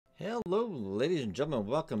Hello, ladies and gentlemen.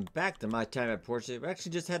 Welcome back to my time at Portia. We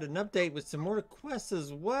actually just had an update with some more quests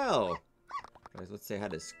as well. Guys, let's say hi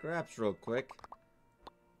to Scraps real quick.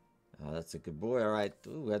 Oh, that's a good boy. All right.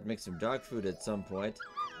 Ooh, we had to make some dog food at some point.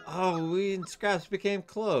 Oh, we and Scraps became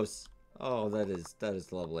close. Oh, that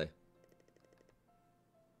is lovely.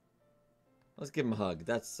 Let's give him a hug.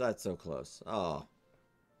 That's so close. Oh,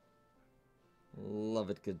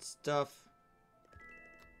 love it. Good stuff.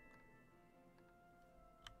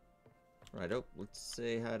 Right, oh, let's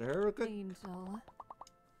say hi to her real quick. Angel.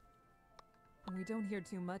 We don't hear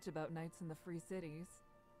too much about knights in the free cities.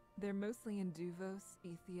 They're mostly in Duvos,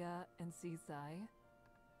 Ethia, and Seaside.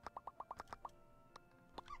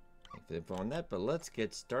 Thanks for the info on that, but let's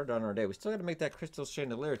get started on our day. We still got to make that crystal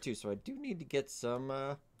chandelier too, so I do need to get some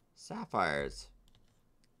sapphires.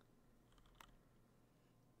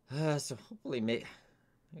 So hopefully,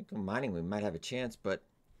 mining we might have a chance, but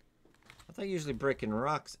I thought usually breaking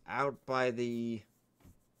rocks out by the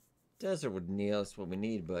desert would need us what we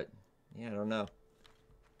need, but yeah, I don't know.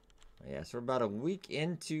 Yeah, so we're about a week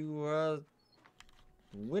into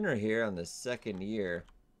winter here on the second year.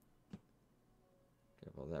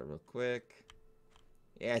 Grab all that real quick.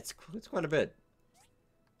 Yeah, it's quite a bit.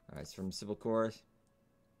 All right, it's from Civil Corps.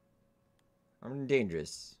 I'm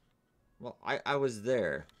dangerous. Well, I was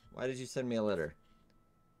there. Why did you send me a letter?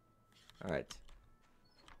 All right.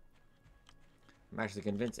 I'm actually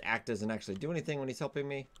convinced Act doesn't actually do anything when he's helping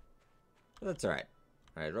me. But that's alright.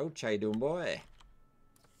 Alright, Roach, how you doing, boy?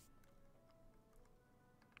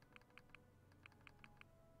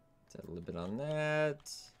 Let's add a little bit on that.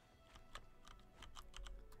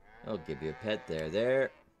 I'll give you a pet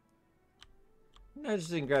there. I'm not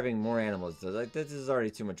interested in grabbing more animals, though. Like, this is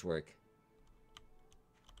already too much work.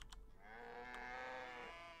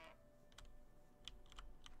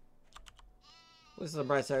 Listen to the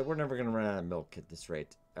bright side, we're never going to run out of milk at this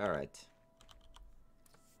rate. Alright.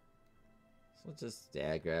 So let's just,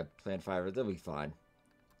 grab plant fiber. They'll be fine.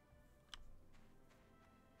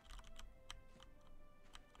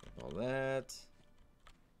 Grab all that.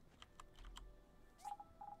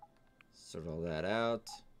 Sort all that out.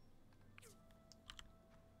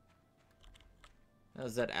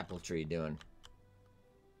 How's that apple tree doing?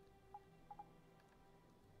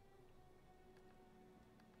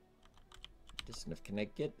 Just enough. Can I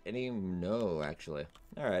get any? No, actually.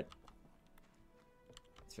 Alright.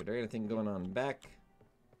 So there anything going on back?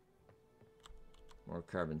 More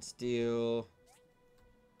carbon steel.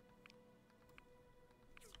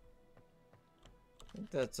 I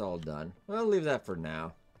think that's all done. We'll leave that for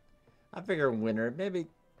now. I figure winter, maybe,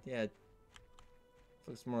 yeah,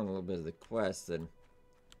 focus more on a little bit of the quest than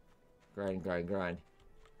grind. I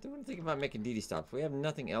do want to think about making DD stops. We have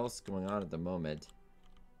nothing else going on at the moment.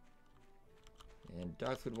 And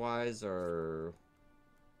dog food wise are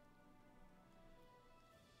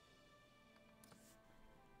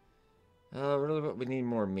really what we need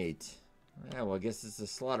more meat. Yeah, well I guess it's the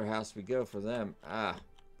slaughterhouse we go for them. Ah,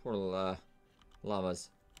 poor llamas.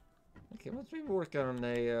 Okay, let's maybe work on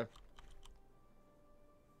a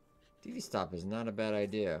DD stop is not a bad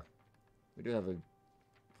idea. We do have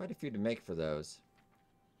quite a few to make for those.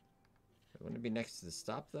 Wouldn't it be next to the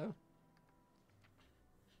stop though?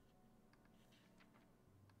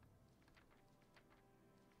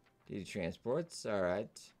 DD transports,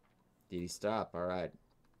 alright. DD stop, alright.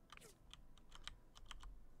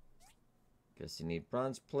 Guess you need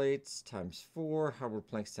bronze plates times 4, harbor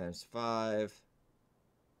planks times 5.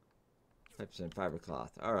 5% fiber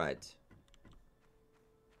cloth, alright.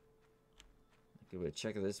 Good way to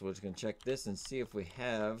check this. We're just going to check this and see if we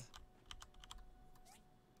have.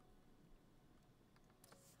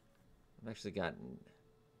 I've actually gotten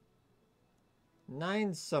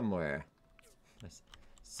 9 somewhere.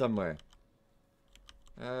 Somewhere.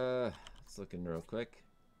 Let's look in real quick.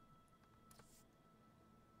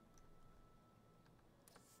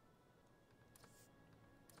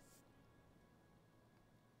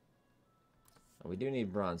 Oh, we do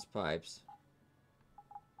need bronze pipes.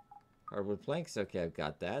 Hardwood planks. Okay, I've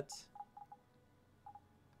got that.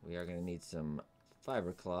 We are going to need some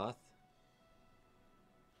fiber cloth.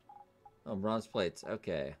 Oh, bronze plates.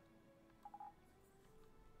 Okay.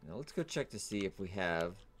 Now let's go check to see if we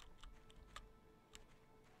have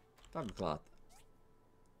fiber cloth.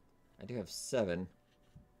 I do have 7.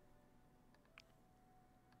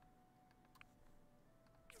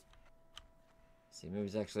 See, maybe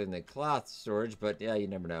it's actually in the cloth storage, but yeah, you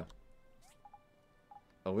never know.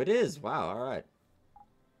 Oh, it is. Wow, alright.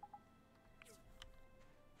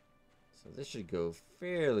 So this should go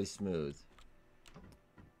fairly smooth.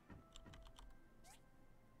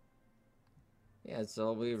 Yeah, that's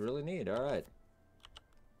all we really need. Alright.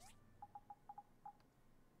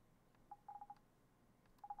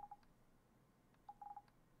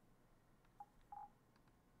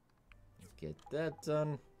 Get that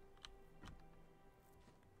done.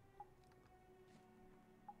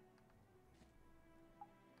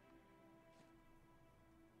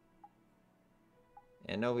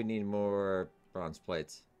 And now we need more bronze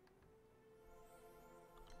plates.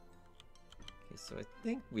 Okay, so I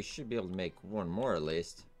think we should be able to make one more at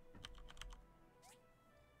least.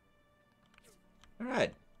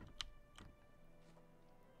 Alright.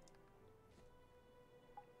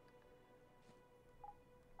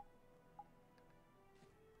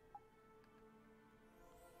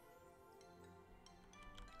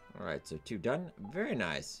 Alright, so 2 done. Very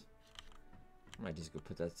nice. I might just go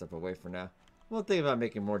put that stuff away for now. We'll think about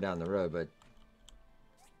making more down the road, but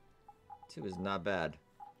 2 is not bad.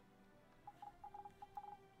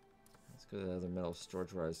 Let's go to the other metal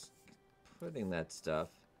storage where I was putting that stuff.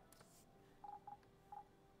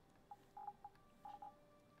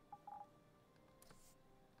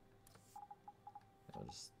 I'll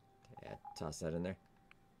just toss that in there.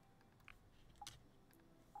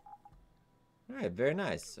 Alright, very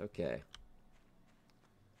nice. Okay.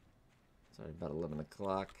 It's already about 11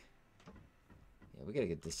 o'clock. Yeah, we gotta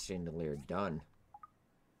get this chandelier done.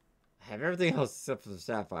 I have everything else except for the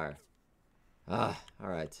sapphire. Ah,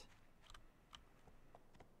 alright.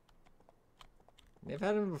 I've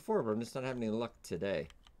had them before, but I'm just not having any luck today.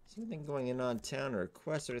 Is there anything going in on town or a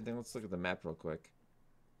quest or anything? Let's look at the map real quick.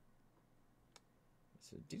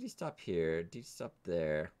 So, did he stop here? Did he stop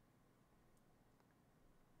there?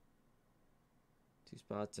 2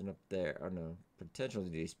 spots and up there. Oh no, potential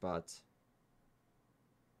DD spots.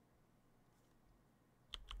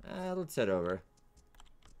 Let's head over.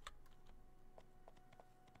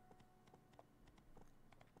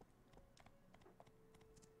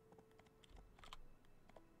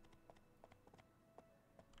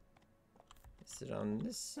 Sit on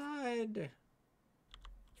this side.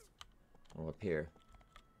 Oh, up here.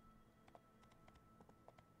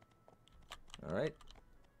 All right.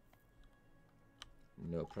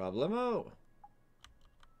 No problemo.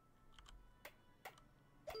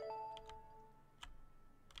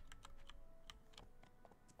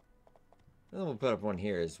 Then we'll put up one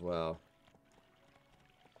here as well.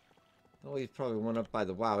 I'll leave probably one up by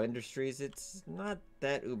the WoW Industries. It's not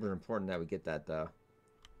that uber important that we get that though.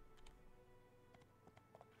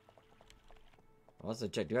 Also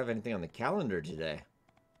check, do you have anything on the calendar today?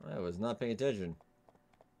 I was not paying attention.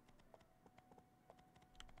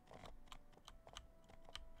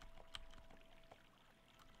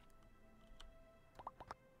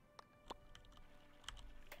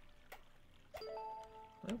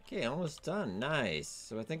 Okay, almost done. Nice.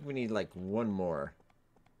 So I think we need like one more.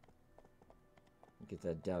 Get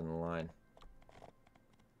that down the line.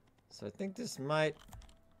 So I think this might...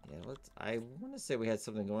 Yeah, I want to say we had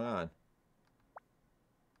something going on.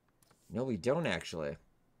 No, we don't actually.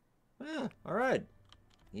 Ah, alright.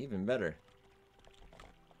 Even better.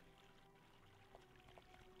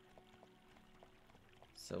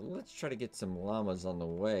 So let's try to get some llamas on the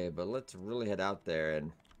way, but let's really head out there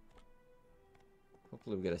and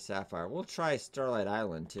hopefully we get a sapphire. We'll try Starlight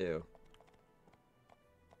Island too.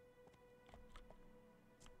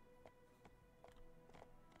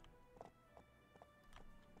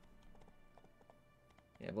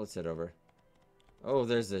 Yeah, but let's head over. Oh,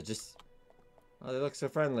 there's a just... Oh, they look so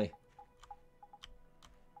friendly.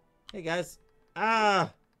 Hey, guys.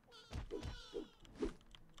 Ah!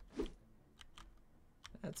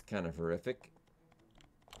 That's kind of horrific.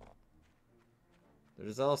 They're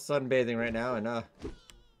just all sunbathing right now, and the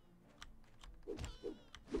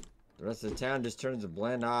rest of the town just turns a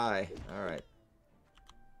blind eye. Alright.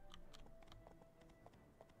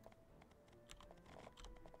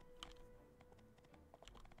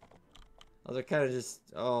 Oh, they're kind of just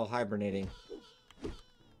all hibernating.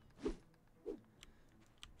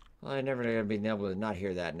 Well, I'm never gonna be able to not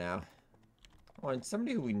hear that now. Oh, and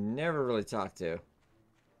somebody who we never really talked to.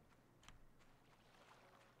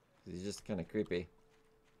 He's just kind of creepy.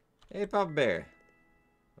 Hey, Papa Bear.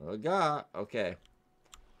 Oh, God. Okay.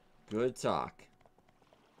 Good talk.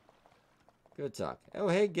 Good talk. Oh,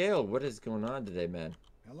 hey, Gale. What is going on today, man?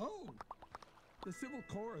 Hello. The Civil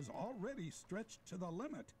Corps is already stretched to the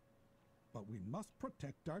limit, but we must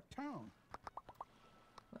protect our town.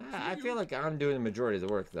 I feel like I'm doing the majority of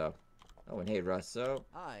the work, though. Oh, and hey, Russ. So,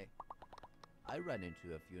 Hi. I ran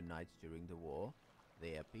into a few knights during the war.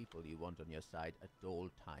 They are people you want on your side at all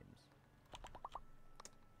times.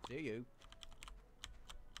 See you.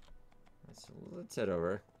 so let's head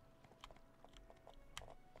over.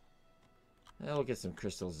 And we'll get some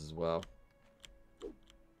crystals as well.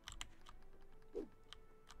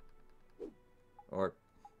 Or,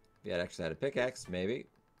 if you had actually had a pickaxe, maybe.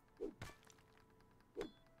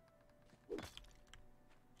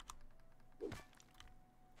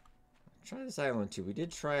 try this island too. We did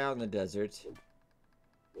try out in the desert.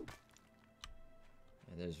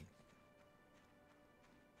 And there's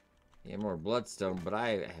more bloodstone, but I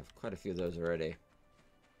have quite a few of those already.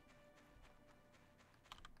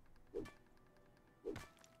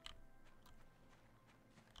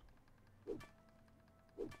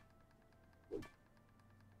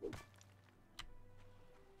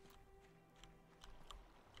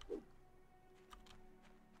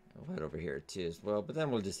 I'll head over here too as well, but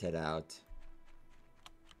then we'll just head out.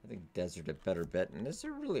 I think desert a better bet. And is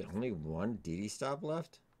there really only one DD stop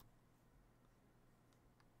left?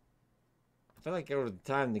 I feel like over the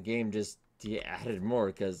time the game just added more,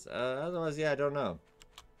 because otherwise, yeah, I don't know.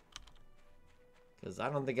 Because I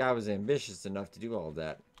don't think I was ambitious enough to do all of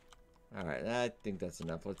that. Alright, I think that's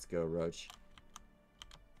enough. Let's go, Roach.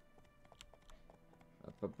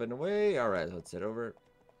 Up and away. Alright, let's head over.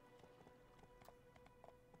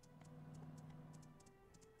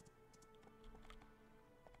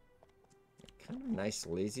 Kind of a nice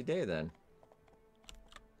lazy day then.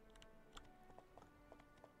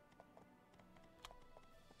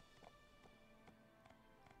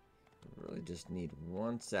 Really just need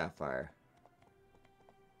one sapphire.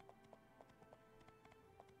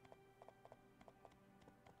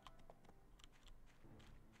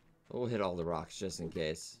 We'll hit all the rocks just in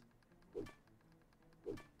case.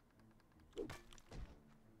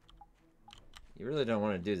 You really don't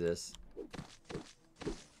want to do this.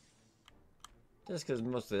 Just because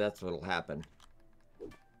mostly that's what'll happen.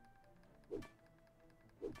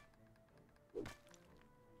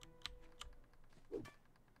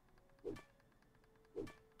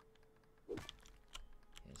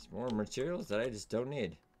 There's more materials that I just don't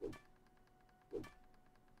need.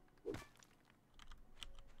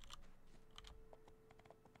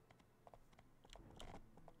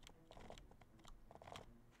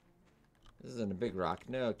 This isn't a big rock.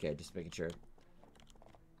 No, okay, just making sure.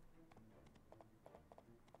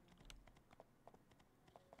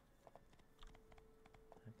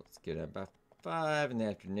 Let's get up about 5 in the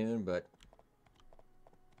afternoon, but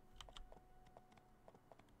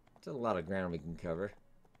it's a lot of ground we can cover.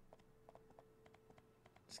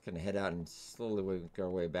 Just gonna head out and slowly work our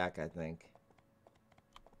way back, I think.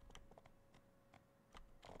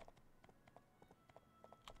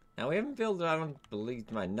 Now, we haven't filled, I don't believe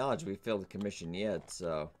to my knowledge, we filled the commission yet,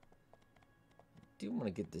 so I do want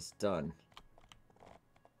to get this done.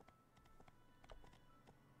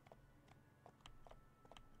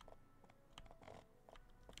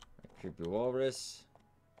 Creepy walrus.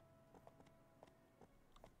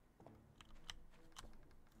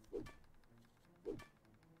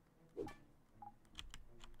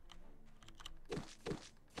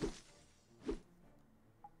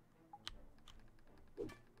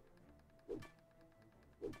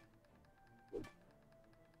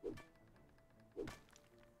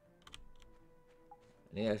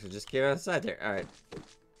 And he actually just came outside there. Alright.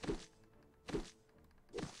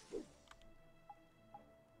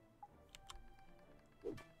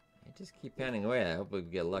 Just keep panning away. I hope we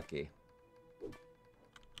get lucky.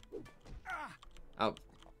 Oh.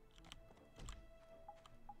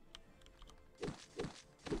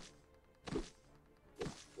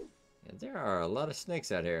 Yeah, there are a lot of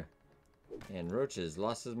snakes out here. And Roach has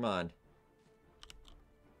lost his mind.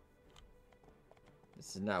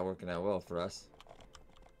 This is not working out well for us.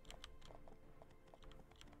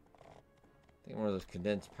 I think one of those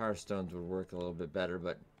condensed power stones would work a little bit better,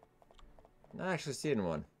 but not actually seeing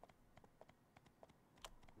one.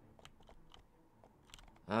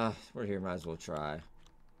 We're here, might as well try.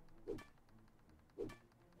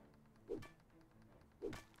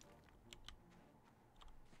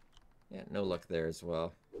 Yeah, no luck there as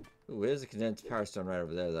well. Ooh, there's a condensed power stone right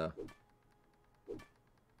over there, though.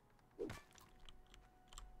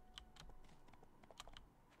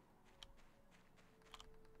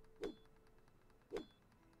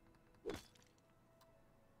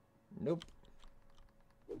 Nope.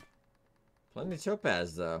 Plenty of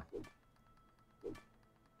topaz, though.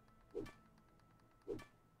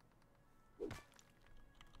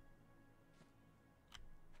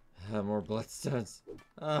 More bloodstones.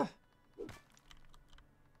 Ah.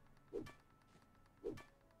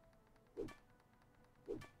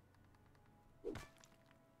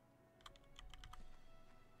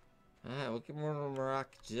 We'll get more of a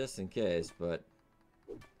rock just in case, but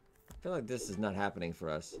I feel like this is not happening for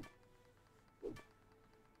us.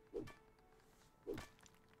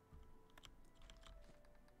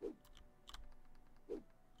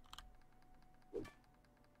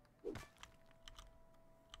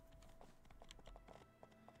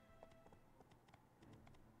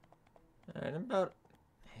 Alright, about...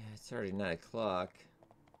 Yeah, it's already 9 o'clock.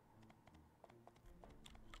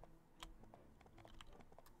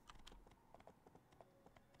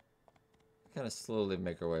 kind of slowly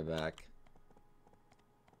make our way back.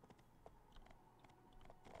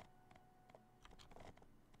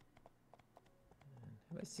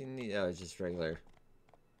 Have I seen the? Oh, it's just regular.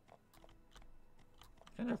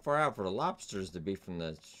 Kind of far out for the lobsters to be from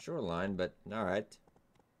the shoreline, but alright.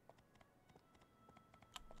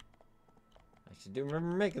 I actually do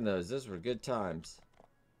remember making those. Those were good times.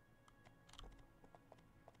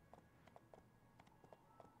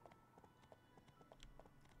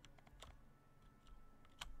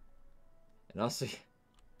 And also,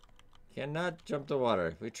 cannot jump the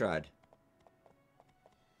water. We tried.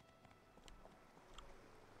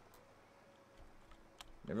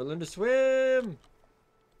 Never learned to swim!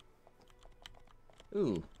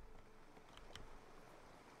 Ooh.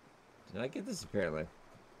 Did I get this apparently?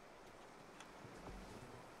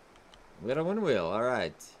 We got a one wheel,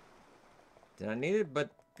 alright. Did I need it?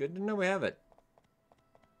 But good to know we have it.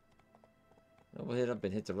 We'll hit up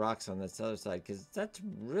and hit the rocks on this other side, because that's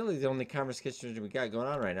really the only conversation we got going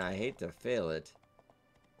on right now. I hate to fail it.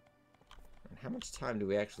 And how much time do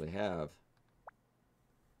we actually have?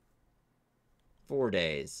 4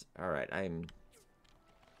 days. Alright, I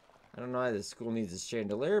don't know why the school needs a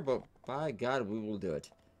chandelier, but by God, we will do it.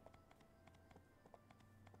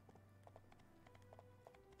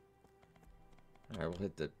 Alright, we'll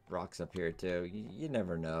hit the rocks up here too. You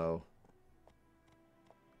never know.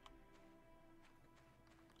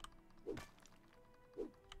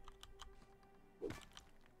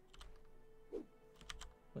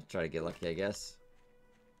 Let's try to get lucky, I guess.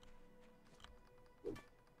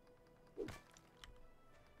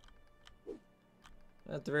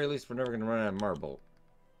 At the very least, we're never going to run out of marble.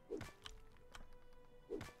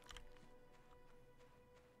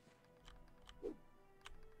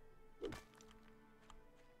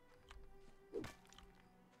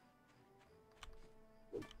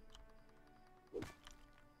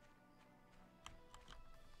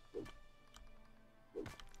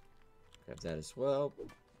 Grab that as well.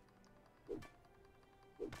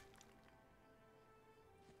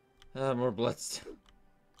 More bloodstone.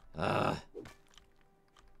 I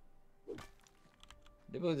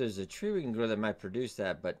do believe there's a tree we can grow that might produce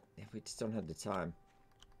that, but we just don't have the time.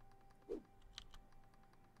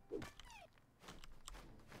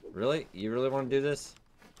 Really? You really want to do this?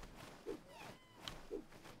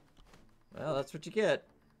 Well, that's what you get.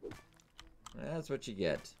 That's what you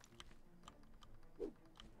get.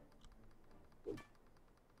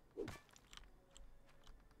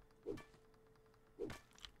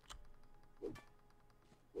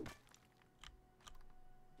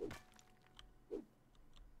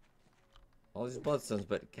 All these bloodstones,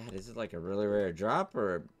 but God, is it like a really rare drop,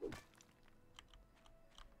 or...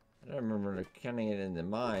 I don't remember counting it in the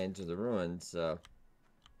mines or the ruins, so...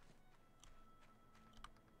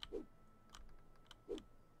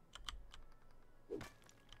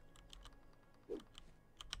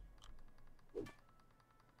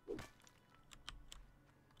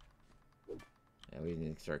 Yeah, we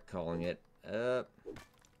need to start calling it up.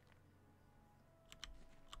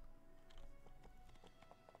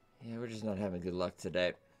 Yeah, we're just not having good luck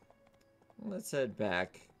today. Let's head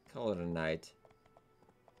back. Call it a night.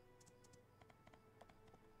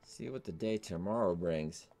 See what the day tomorrow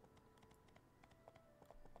brings.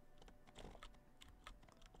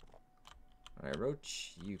 Alright,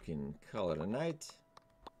 Roach, you can call it a night.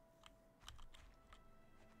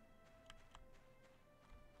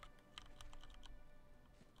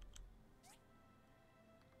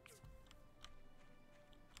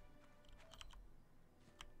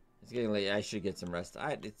 It's getting late. I should get some rest.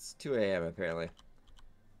 It's 2 a.m. apparently.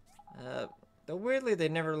 Though weirdly, they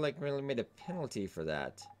never really made a penalty for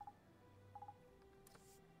that.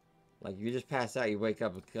 Like, if you just pass out, you wake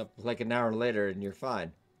up like an hour later and you're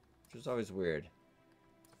fine. Which is always weird.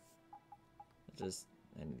 I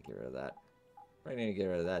need to get rid of that. I need to get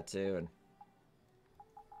rid of that too. And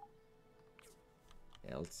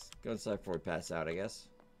yeah, let's go inside before we pass out, I guess.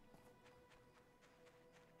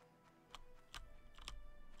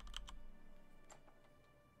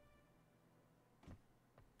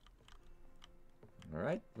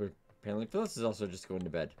 Alright, apparently Phyllis is also just going to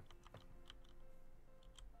bed.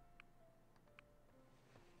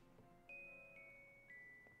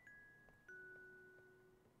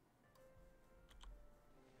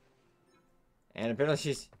 And apparently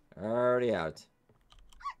she's already out.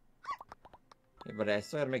 Yeah, but I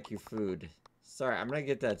still gotta make you food. Sorry, I'm gonna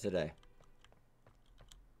get that today.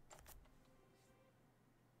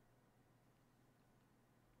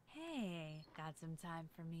 Hey, got some time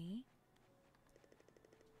for me?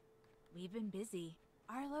 We've been busy.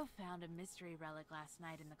 Arlo found a mystery relic last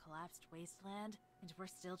night in the collapsed wasteland, and we're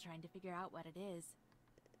still trying to figure out what it is.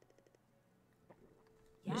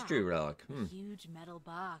 Yeah, Mystery relic. a huge metal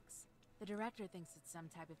box. The director thinks it's some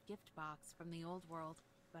type of gift box from the old world,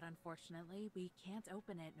 but unfortunately, we can't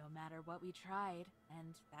open it no matter what we tried,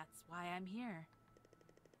 and that's why I'm here.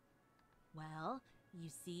 Well, you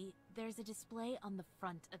see, there's a display on the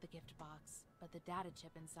front of the gift box, but the data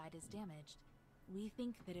chip inside is damaged. We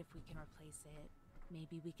think that if we can replace it,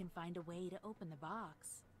 maybe we can find a way to open the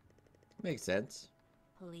box. Makes sense.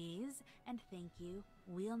 Please, and thank you.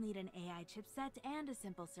 We'll need an AI chipset and a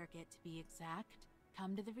simple circuit to be exact.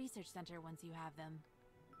 Come to the research center once you have them.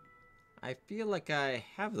 I feel like I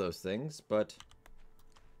have those things, but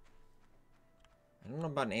I don't know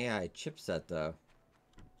about an AI chipset, though.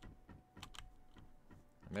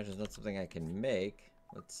 I imagine it's not something I can make.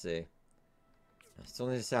 Let's see. I still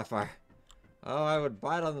need a sapphire. Oh, I would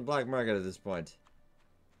buy it on the black market at this point.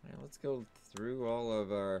 All right, let's go through all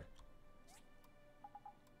of our...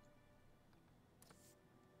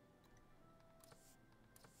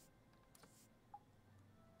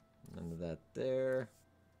 None of that there.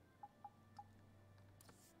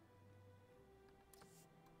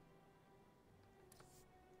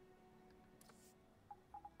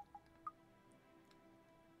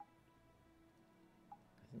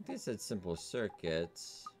 I think they said simple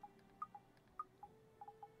circuits.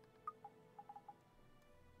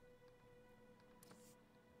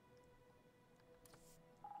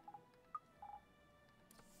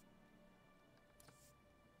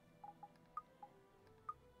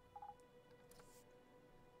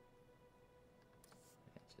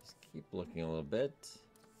 Just keep looking a little bit.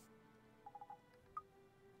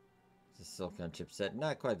 It's a silicon chipset,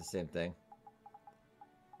 not quite the same thing.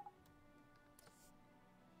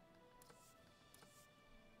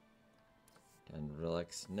 And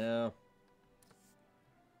relics, no.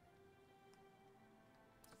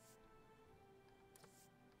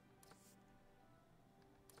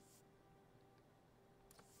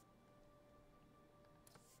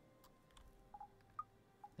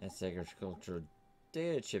 That's agricultural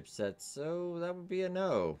data chipset, so that would be a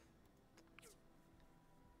no.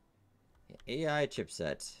 AI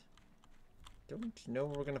chipset. Don't know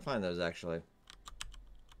where we're gonna find those actually.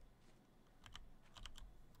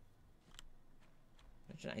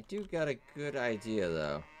 I do got a good idea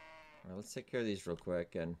though. Alright, let's take care of these real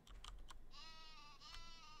quick and...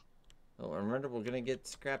 Oh, and remember we're gonna get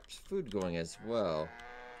scrapped food going as well.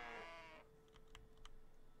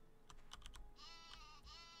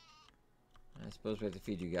 I suppose we have to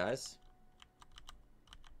feed you guys.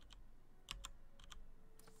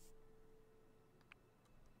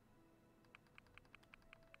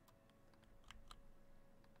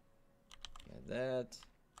 Got that.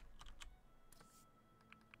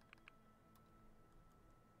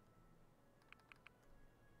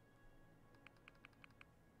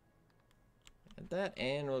 Got that,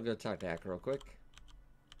 and we'll go talk to Hack real quick.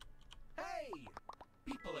 Hey!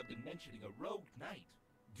 People have been mentioning a rogue knight.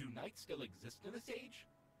 Do knights still exist in this age?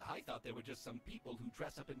 I thought they were just some people who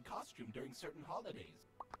dress up in costume during certain holidays.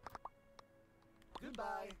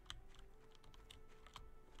 Goodbye.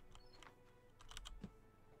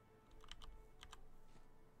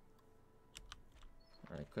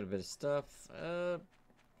 Alright, quite a bit of stuff. Yeah,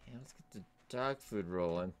 let's get the dog food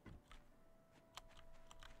rolling.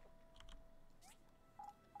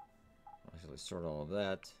 I'll actually sort all of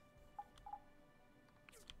that.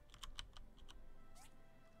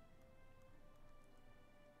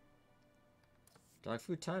 Dog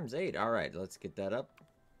food times 8. Alright, let's get that up.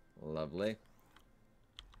 Lovely.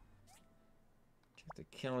 Check the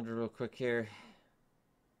calendar real quick here.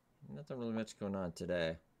 Nothing really much going on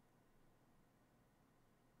today.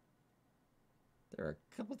 There are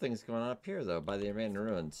a couple things going on up here, though, by the abandoned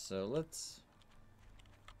ruins. So let's...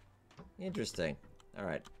 Interesting.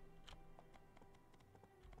 Alright.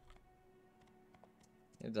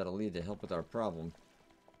 Maybe that'll lead to help with our problem.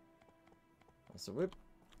 Also, whip.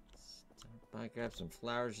 Let's grab some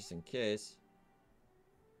flowers just in case.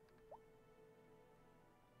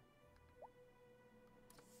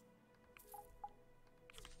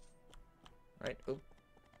 Alright, oh.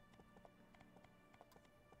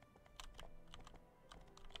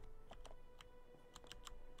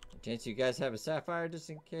 Chance you guys have a sapphire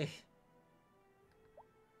just in case?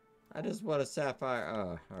 I just want a sapphire.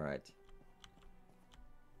 Oh, alright.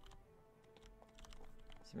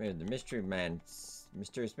 So maybe the mysterious man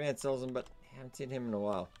sells them, but I haven't seen him in a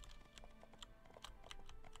while.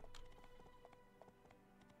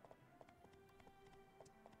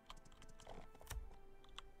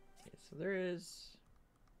 Okay, so there is...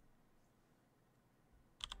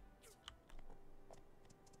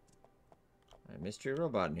 a mystery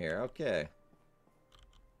robot in here, okay.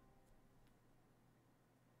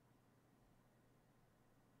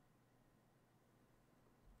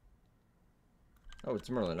 Oh, it's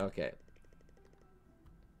Merlin. Okay.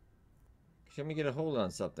 Let me get a hold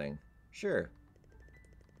on something. Sure.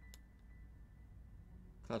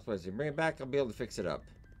 Cloud poison. Bring it back. I'll be able to fix it up.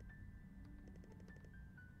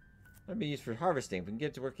 That'll be used for harvesting. If we can get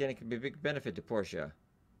it to work again, it could be a big benefit to Portia.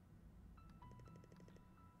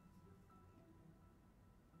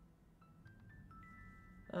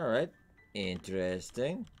 Alright.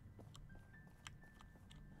 Interesting.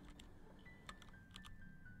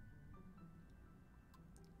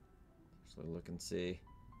 Just look and see.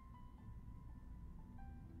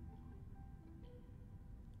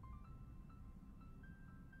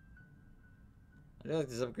 I do like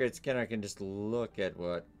this upgrade scanner. I can just look at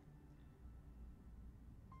what.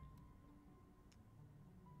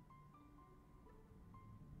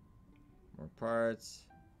 More parts.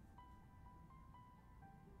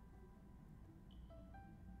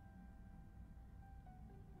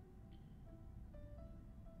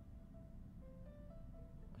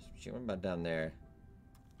 What about down there?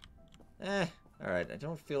 Alright. I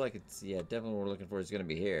don't feel like it's... Yeah, definitely what we're looking for is going to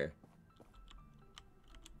be here.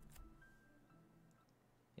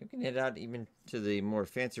 You can head out even to the more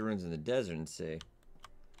fancy ruins in the desert and see.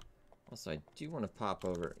 Also, I do want to pop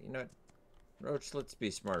over. You know what? Roach, let's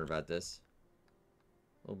be smart about this.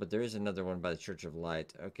 Oh, but there is another one by the Church of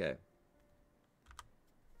Light. Okay.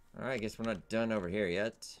 Alright, I guess we're not done over here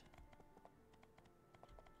yet.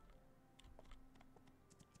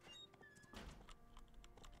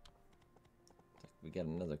 We got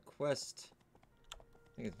another quest. I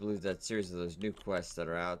think I believe that series of those new quests that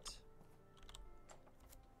are out.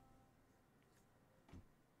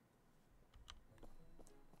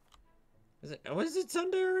 Is it? Oh, is it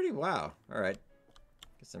Sunday already? Wow. Alright.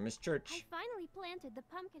 Guess I missed church. I finally planted the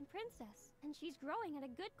pumpkin princess, and she's growing at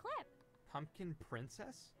a good clip. Pumpkin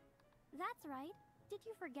princess? That's right. Did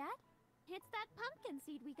you forget? It's that pumpkin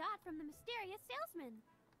seed we got from the mysterious salesman.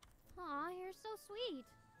 Aw, you're so sweet.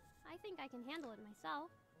 I think I can handle it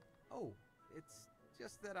myself. Oh, it's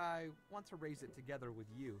just that I want to raise it together with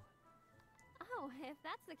you. Oh, if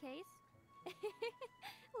that's the case.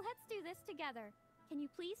 Let's do this together. Can you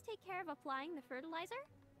please take care of applying the fertilizer?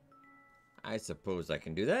 I suppose I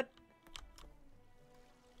can do that.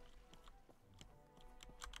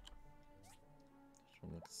 So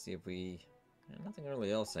let's see if we... nothing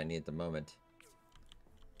really else I need at the moment.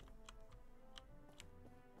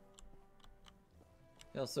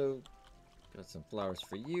 Also, got some flowers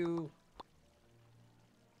for you.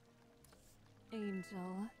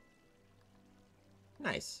 Angel.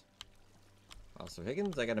 Nice. Also,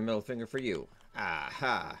 Higgins, I got a middle finger for you.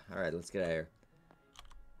 Aha! Alright, let's get out of here.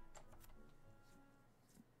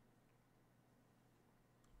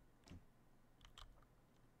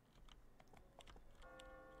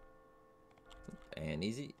 And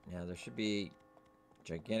easy. Now there should be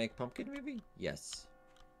gigantic pumpkin, maybe? Yes.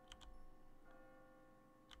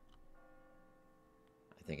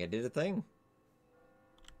 I think I did a thing.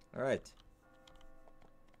 Alright.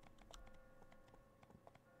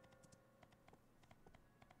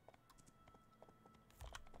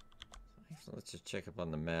 So let's just check up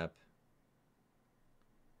on the map.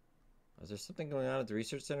 Is there something going on at the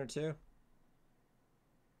research center too?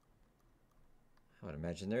 I would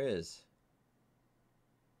imagine there is.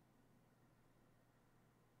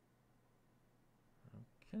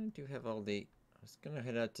 I kind of do have all the... I was going to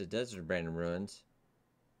head out to Desert Abandoned Ruins.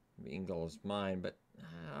 Maybe Ingol's mine, but...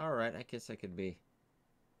 alright, I guess I could be...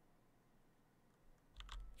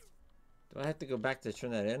 Do I have to go back to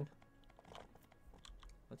turn that in?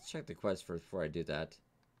 Let's check the quest first before I do that.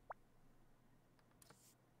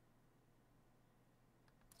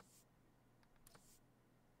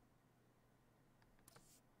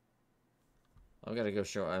 I've got to go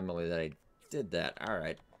show Emily that I did that.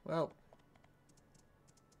 Alright, well...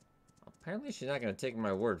 Apparently she's not going to take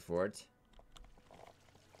my word for it.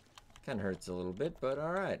 Kind of hurts a little bit, but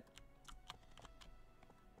alright.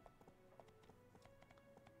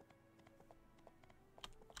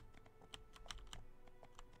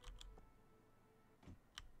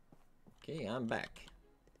 Okay, I'm back.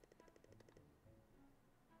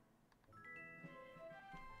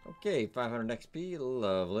 Okay, 500 XP,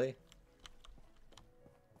 lovely.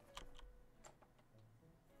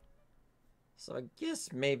 So I guess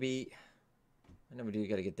maybe... I know we do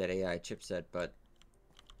gotta get that AI chipset, but...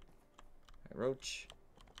 Alright, Roach.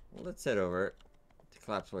 Well, let's head over to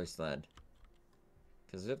Collapse Wasteland.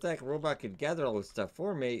 Because if that robot could gather all this stuff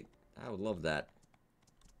for me, I would love that.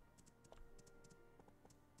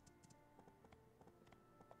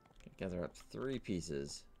 Gather up 3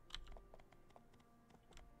 pieces.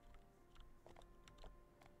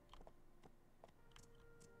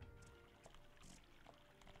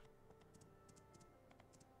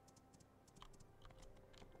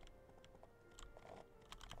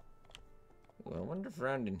 I wonder if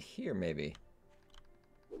around in here, maybe.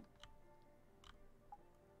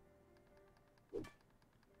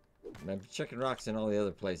 I'm checking rocks in all the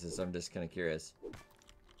other places, so I'm just kind of curious.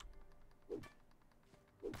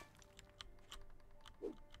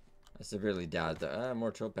 I severely doubt that.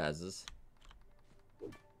 More topazes.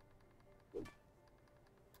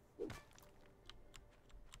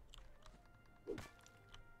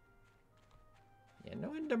 Yeah,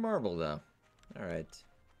 no into marble, though. Alright.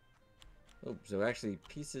 Oh, so actually,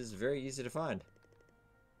 pieces very easy to find.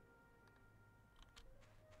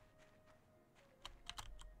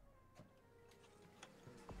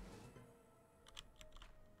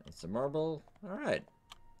 And some marble. Alright.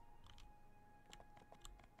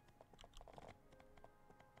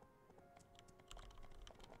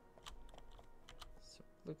 So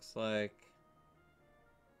it looks like...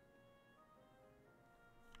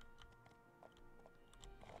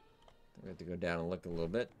 we have to go down and look a little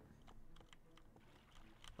bit.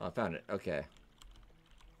 Oh, I found it. Okay.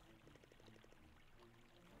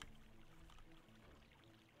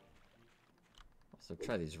 Also,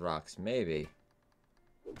 try these rocks, maybe.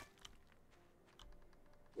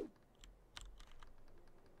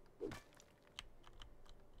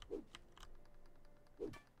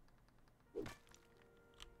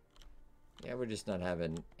 Yeah, we're just not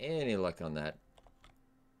having any luck on that.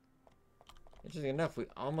 Interesting enough, we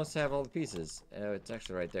almost have all the pieces. Oh, it's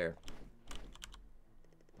actually right there.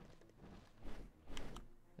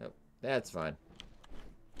 Nope, that's fine.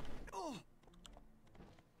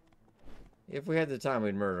 If we had the time,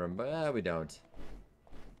 we'd murder him, but we don't.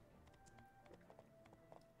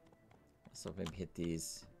 So maybe hit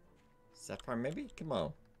these. Sapphire, maybe? Come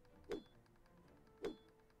on.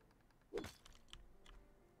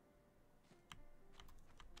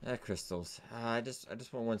 Crystals. I just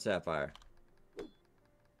want one sapphire.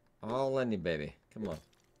 All any baby. Come on.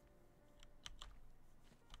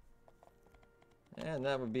 And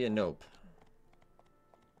that would be a nope.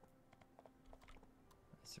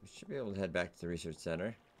 So we should be able to head back to the research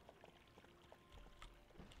center.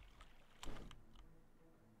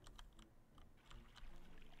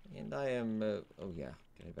 And I am, oh yeah,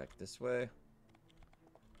 can I head back this way?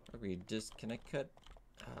 Or we just, can I cut?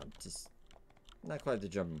 Just not quite the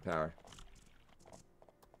jumping power.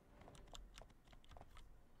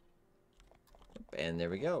 And there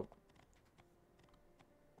we go.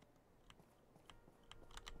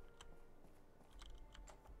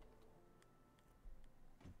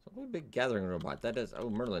 So what a big gathering robot. That is, oh,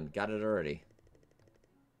 Merlin got it already.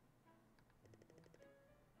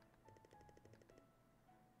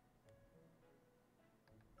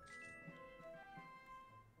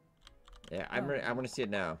 Yeah, I'm ready. I want to see it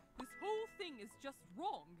now. This whole thing is just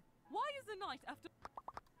wrong. Why is a knight after...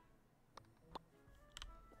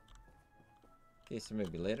 Okay, so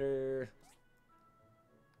maybe later.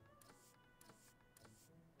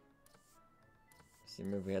 See,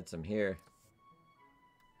 maybe we had some here.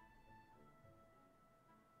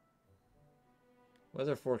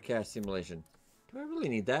 Weather forecast simulation. Do I really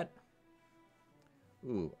need that?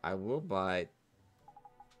 Ooh, I will buy...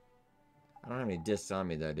 I don't have any discs on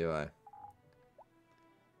me though, do I?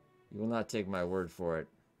 You will not take my word for it.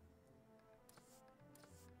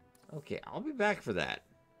 Okay, I'll be back for that.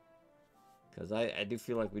 Because I do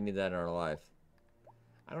feel like we need that in our life.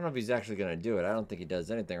 I don't know if he's actually going to do it. I don't think he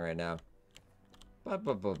does anything right now. But,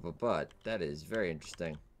 that is very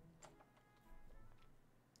interesting.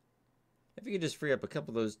 If you could just free up a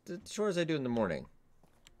couple of those the chores I do in the morning.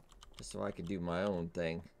 Just so I can do my own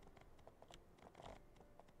thing.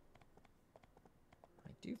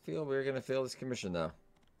 I do feel we're going to fail this commission, though.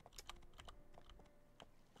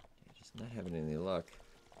 Yeah, just not having any luck.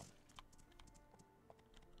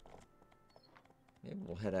 Maybe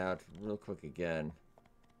we'll head out real quick again.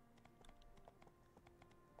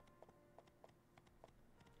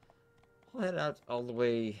 We'll head out all the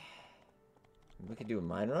way. We could do a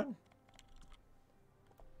mine run.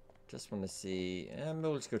 Just want to see. Maybe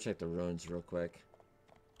we'll just go check the ruins real quick.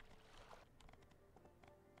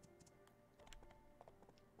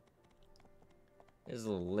 It's a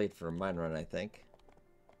little late for a mine run, I think.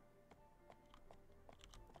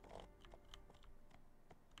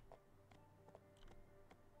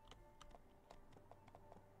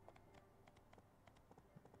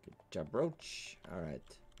 Good job, Roach. Alright.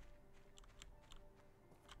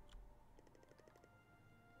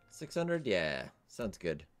 600? Yeah, sounds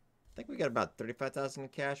good. I think we got about 35,000 in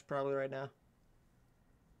cash probably right now.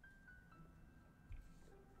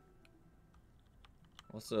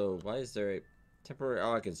 Also, why is there a temporary...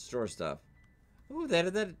 Oh, I can store stuff. Ooh, they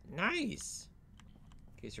added that. Nice.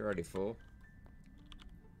 In case you're already full.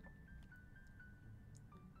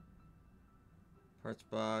 Parts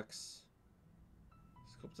box.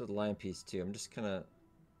 Let's go up to the line piece too. I'm just kind of.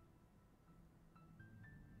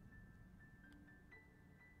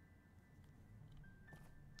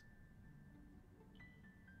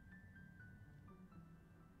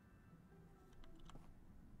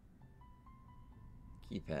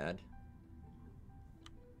 Keypad.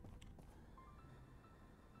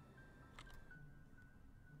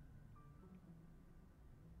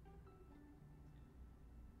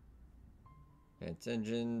 Advanced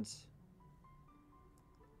engines.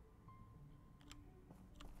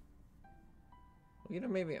 Well, you know,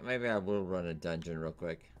 maybe I will run a dungeon real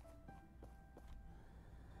quick.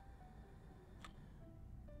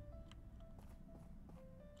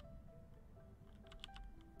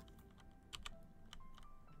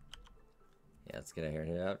 Yeah, let's get out here and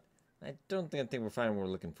head out. I think we're finding what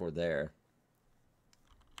we're looking for there.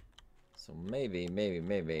 So maybe.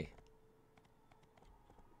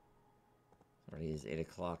 Already is 8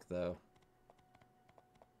 o'clock though.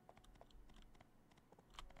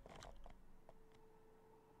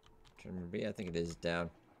 Trimmer B, I think it is down.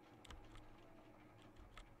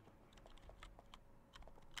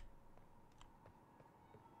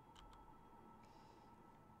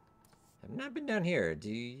 I've not been down here.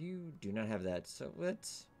 Do not have that? So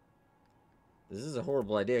let's. This is a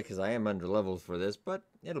horrible idea because I am under leveled for this, but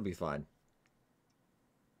it'll be fine.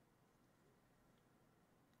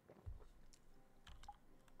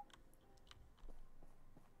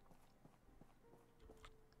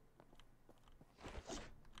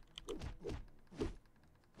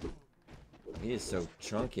 He is so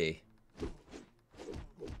chunky.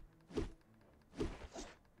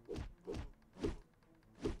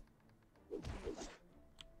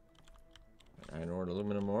 Iron ore,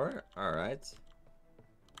 aluminum ore. All right.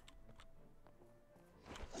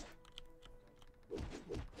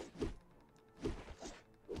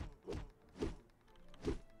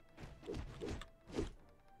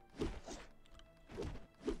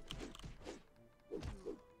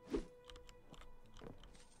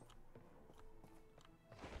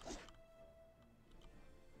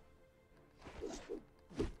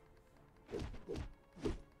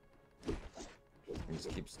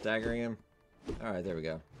 Just keep staggering him. All right, there we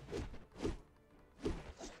go.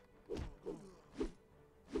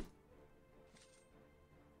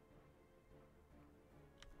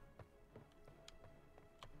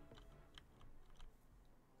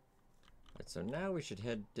 Right, so now we should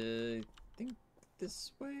head, I think,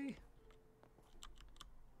 this way.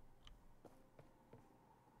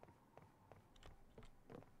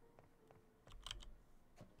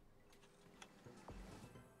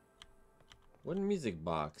 Wooden music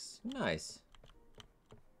box. Nice.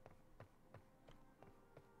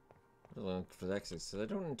 Look for the exit. So I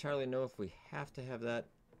don't entirely know if we have to have that.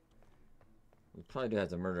 We probably do have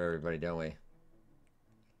to murder everybody, don't we?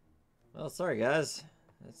 Well, sorry guys.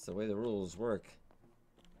 That's the way the rules work.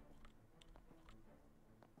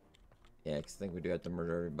 Yeah, 'cause I think we do have to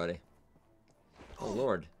murder everybody. Oh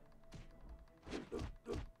lord.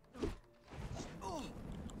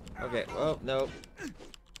 Okay, well, no.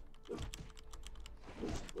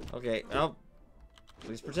 Okay, oh.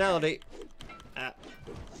 Police brutality. Ah.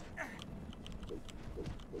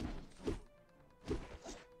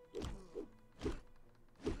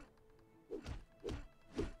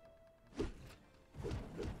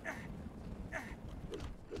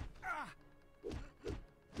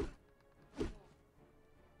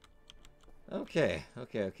 Okay.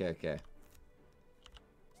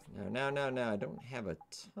 Now, I don't have a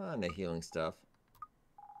ton of healing stuff.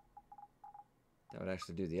 That would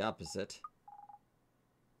actually do the opposite.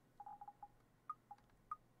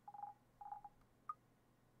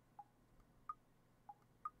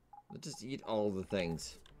 Let's just eat all the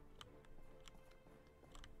things.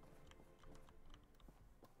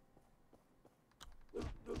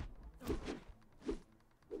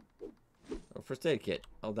 Oh, first aid kit.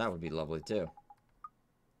 Oh, that would be lovely too.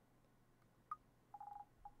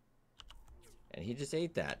 And he just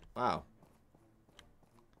ate that. Wow.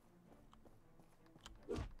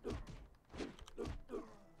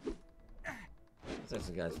 This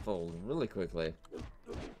guy's full really quickly.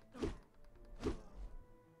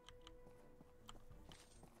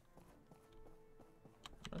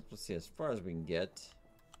 Let's see as far as we can get.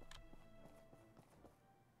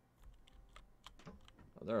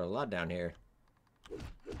 Oh, there are a lot down here.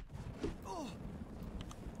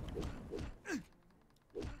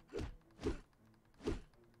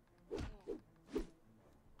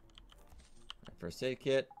 First aid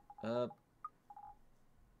kit. Up.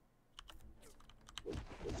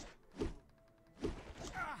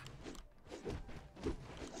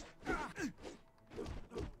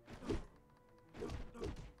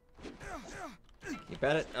 keep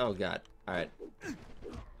at it. Oh god. Alright.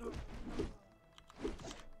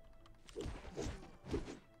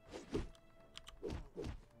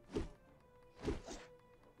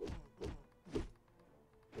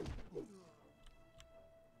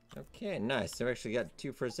 Okay, nice. So we actually got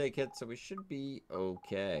 2 first aid kits, so we should be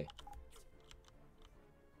okay.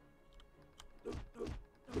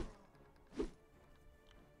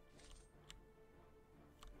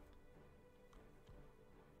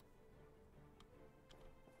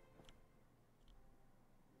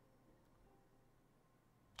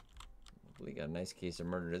 We got a nice case of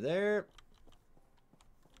murder there.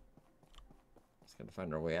 Just gotta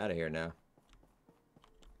find our way out of here now.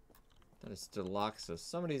 That is still locked, so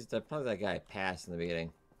somebody's probably that guy passed in the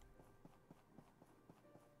beginning.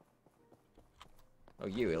 Oh,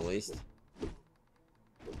 you at least.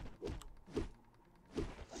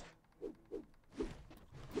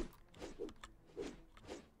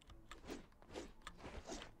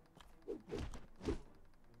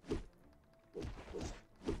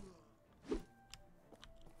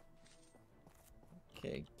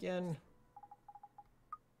 Okay, again.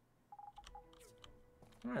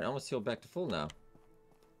 Alright, almost healed back to full now.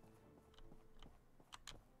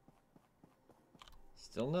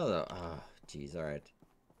 Still no though. Ah, oh, jeez, alright.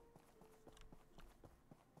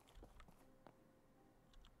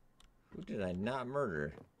 Who did I not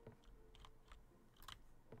murder?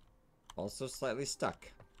 Also slightly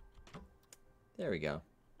stuck. There we go.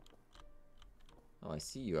 Oh, I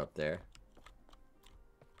see you up there.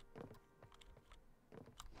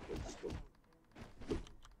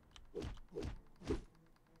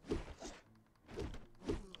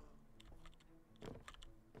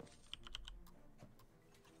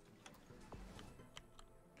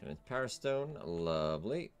 Power Stone,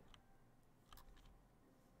 lovely.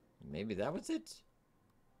 Maybe that was it?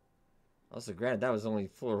 Also, granted, that was only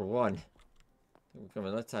floor 1. We're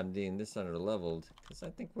coming last time being this under leveled. Because I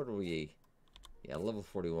think, what are we? Yeah, level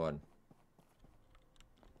 41.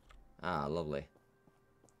 Ah, lovely.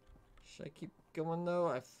 Should I keep going though?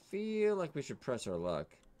 I feel like we should press our luck.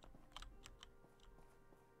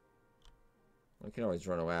 We can always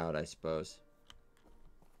run out, I suppose.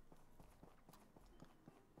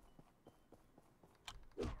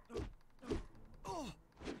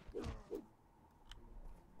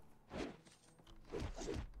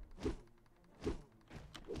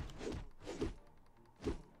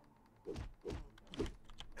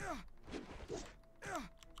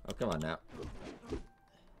 Oh, come on now.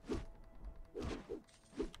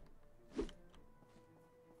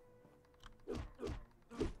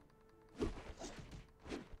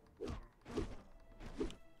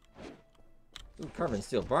 Ooh, carbon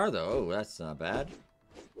steel bar though. Oh, that's not bad.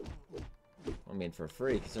 I mean, for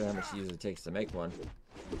free, considering how much it usually takes to make one.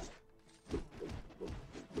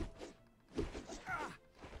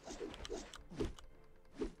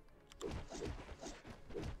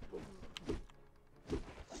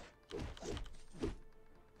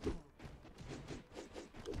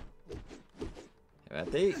 At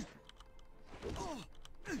the.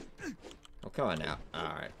 Oh, come on now.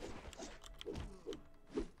 Alright.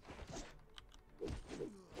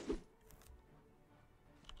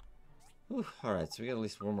 Alright, so we got at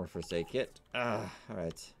least one more first aid kit.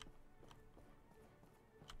 Alright.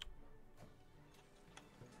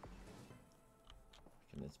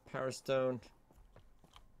 And this Power Stone.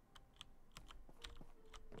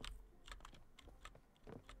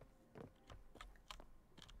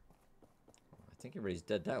 I think everybody's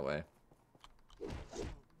dead that way.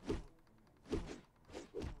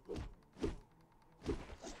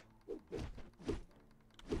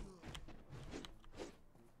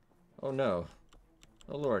 Oh no.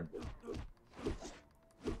 Oh lord.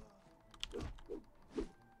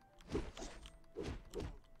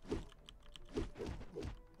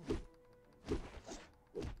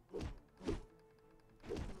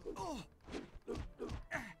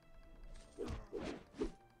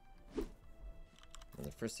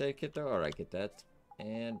 Another first aid kit though? Alright, get that.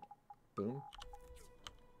 And boom.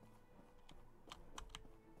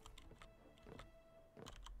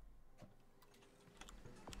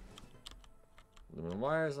 Aluminum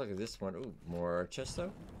wires, look at this one. Ooh, more chest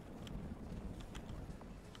though.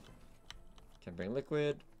 Tempering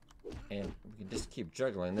liquid. And we can just keep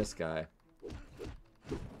juggling this guy.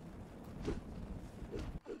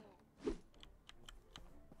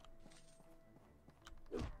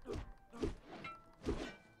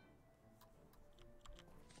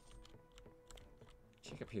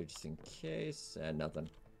 Check up here just in case. And nothing.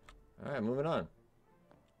 Alright, moving on.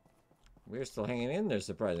 We're still hanging in there,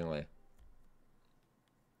 surprisingly.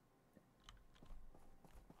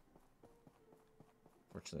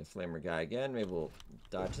 Fortunately, flamer guy again. Maybe we'll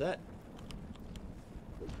dodge that.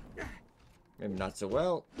 Maybe not so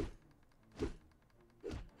well.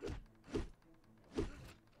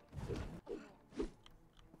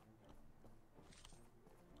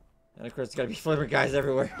 And of course, there's gotta be flamer guys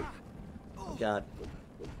everywhere. Oh, God.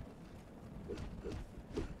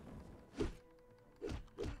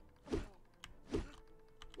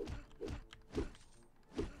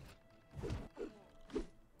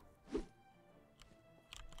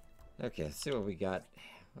 Okay, let's see what we got.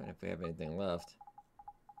 What if we have anything left?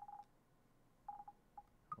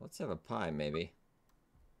 Let's have a pie, maybe.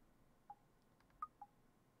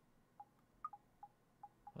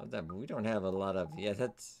 Well, that, but we don't have a lot of... Yeah,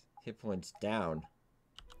 that's hit points down.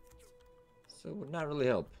 So it would not really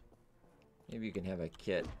help. Maybe you can have a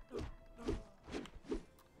kit.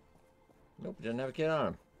 Nope, doesn't have a kit on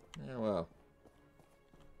him. Oh, well.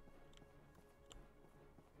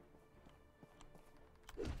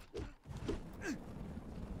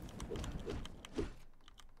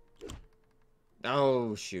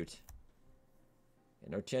 Oh, shoot.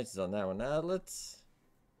 Yeah, no chances on that one. Now, let's...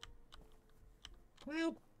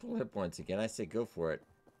 Well, pull hit points again. I say go for it.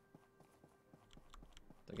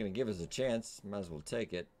 They're going to give us a chance. Might as well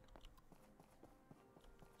take it.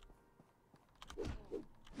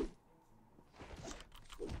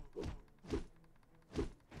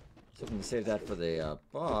 Hoping to save that for the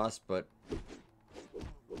boss, but...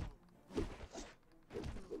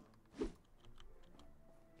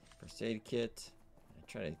 First aid kit.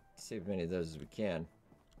 I try to save as many of those as we can.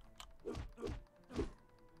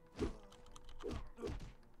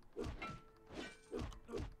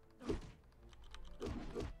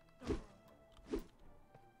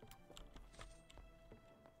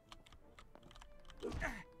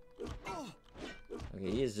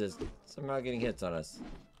 Okay, he is just somehow getting hits on us.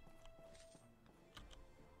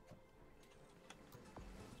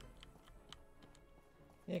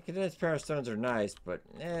 Yeah, condensed power stones are nice, but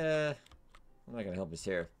I'm not gonna help us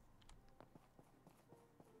here.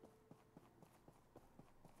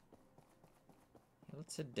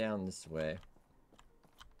 Let's head down this way.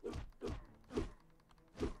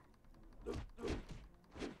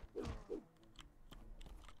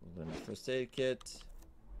 Then a first aid kit,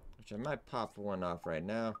 which I might pop one off right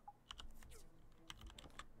now.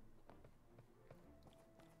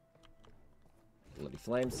 Bloody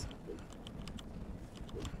flames.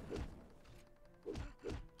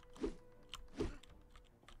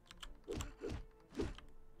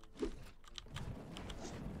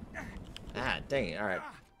 Ah, dang it, alright.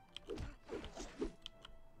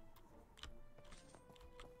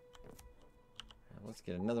 Let's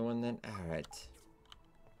get another one then. Alright.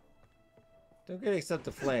 Don't get except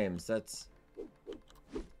the flames, that's...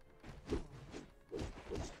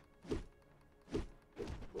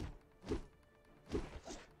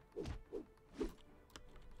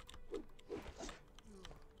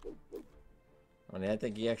 Only I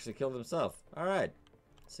think he actually killed himself. Alright.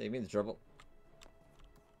 Save me the trouble.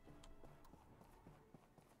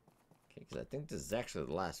 Okay, because I think this is actually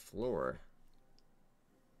the last floor.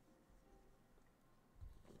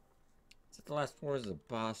 Is it the last floor? Is the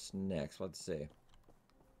boss next? Let's see.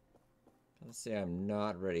 Let's say I'm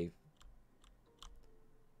not ready.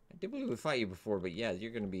 I did believe we fought you before, but yeah,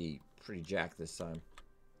 you're going to be pretty jacked this time.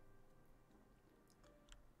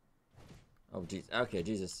 Oh, jeez. Okay,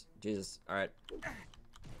 Jesus. Jesus. Alright.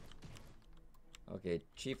 Okay,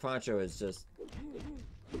 Chief Poncho is just...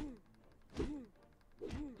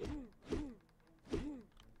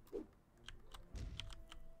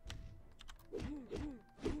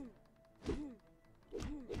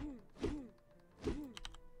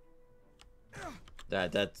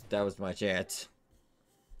 That was my chance.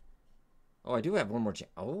 Oh, I do have one more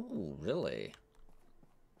chance. Oh, really?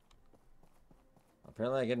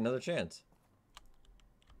 Apparently I get another chance.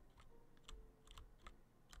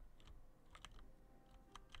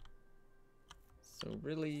 So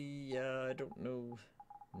really, I don't know.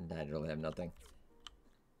 I really have nothing.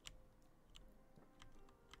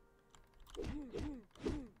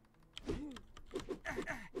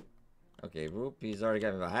 Okay, whoop, he's already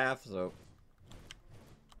got me about half, so...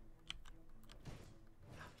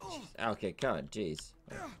 Okay, come on, jeez.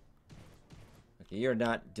 Okay, you're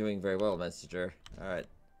not doing very well, messenger. Alright.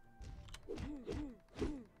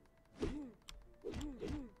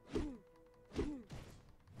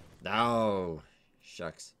 No!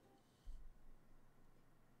 Shucks.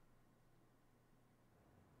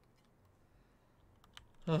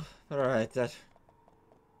 Oh, alright, that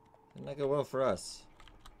did not go well for us.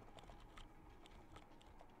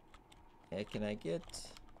 Okay, can I get...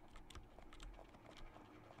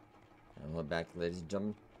 I'll head back, ladies and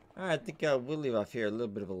gentlemen. Alright, I think we'll leave off here. A little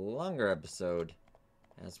bit of a longer episode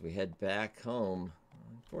as we head back home.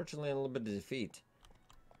 Unfortunately, a little bit of defeat.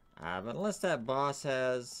 But unless that boss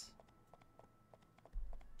has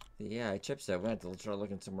the AI chipset, we have to try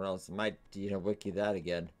looking somewhere else. I might, wiki that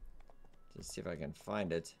again. Just see if I can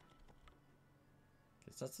find it.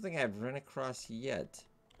 It's not something I've run across yet.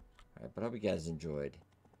 Alright, but I hope you guys enjoyed.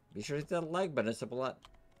 Be sure to hit that like button. It's up a lot.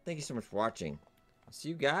 Thank you so much for watching. I'll see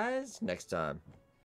you guys next time.